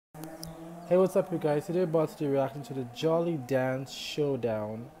Hey, what's up, you guys? Today, about to do reaction to the JolliDance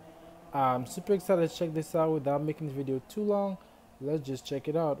Showdown. I'm super excited to check this out without making this video too long. Let's just check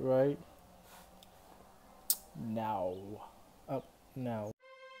it out right now. Up now.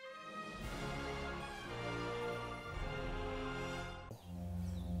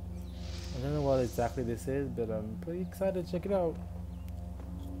 I don't know what exactly this is, but I'm pretty excited to check it out.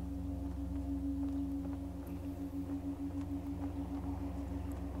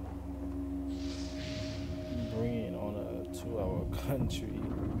 Bringing on a 2-hour country.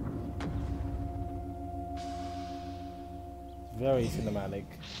 Very cinematic.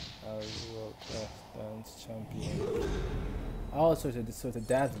 World Class Dance Champion. Oh, so it's a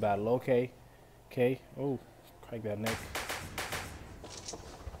dance battle. Okay. Oh, crack that neck.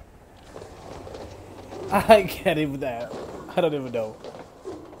 I can't even that. I don't even know.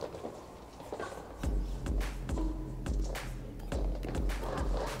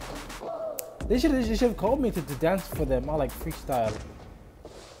 They should have called me to dance for them. I like freestyle.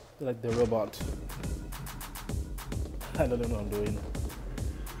 Like the robot. I don't know what I'm doing.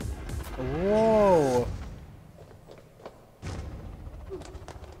 Whoa!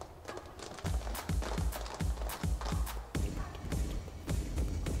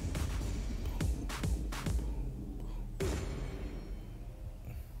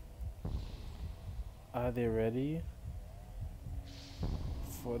 Are they ready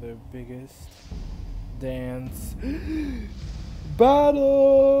for their biggest dance battle?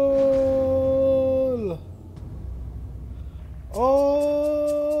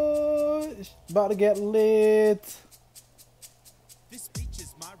 Oh, it's about to get lit. This speech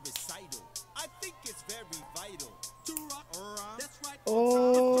is my recital. I think it's very vital to rock around. That's right.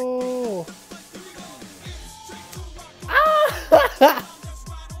 Oh.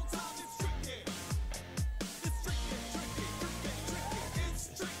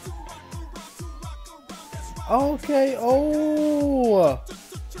 Okay, oh,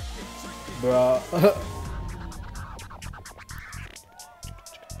 bruh.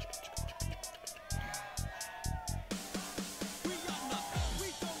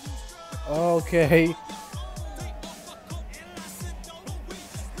 Okay.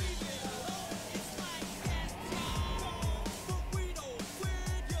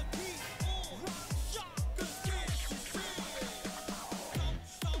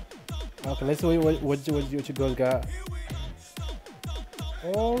 Okay, let's see what you girls got.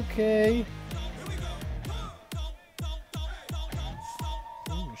 Okay.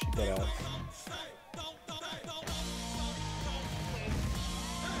 Ooh, she got out.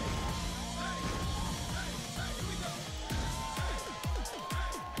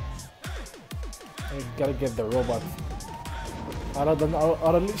 I gotta get the robot. I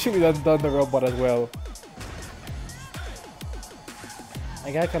literally done the robot as well. I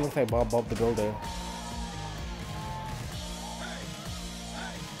guy kind of looks like Bob the Builder.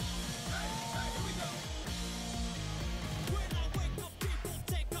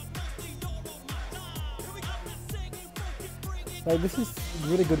 Like, this is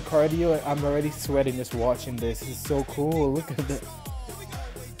really good cardio. I'm already sweating just watching this. This is so cool. Look at this.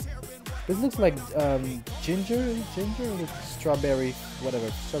 This looks like ginger or strawberry, whatever,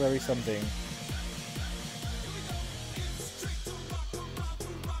 strawberry something.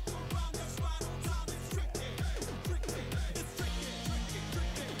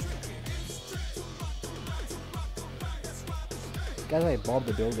 Guys like Bob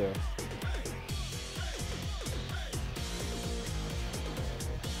the Builder.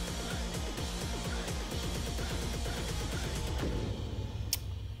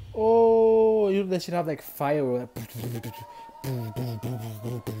 Oh, you know, they should have like fireworks.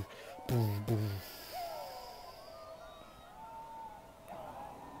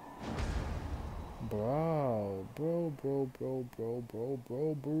 Bro.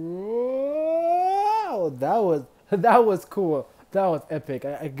 That was cool. That was epic.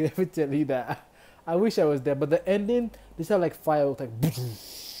 I give it to you that. I wish I was there, but the ending, they sound like fireworks, like.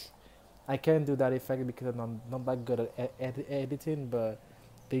 I can't do that effect because I'm not that good at editing, but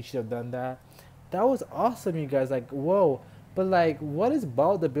they should have done that. That was awesome, you guys. Like, whoa. But like, what is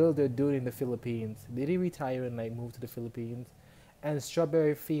Bob the Builder doing in the Philippines? Did he retire and like move to the Philippines? And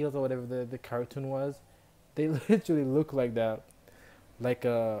Strawberry Fields or whatever the cartoon was, they literally look like that, like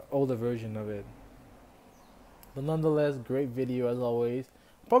a older version of it. But nonetheless, great video as always.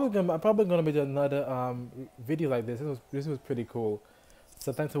 I'm probably gonna be doing another video like this. This was pretty cool.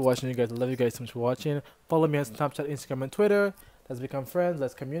 So thanks for watching, you guys. I love you guys so much for watching. Follow me on Snapchat, Instagram, and Twitter. Let's become friends.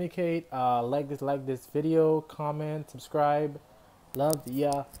 Let's communicate. Like this video, comment, subscribe. Love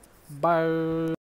ya. Bye.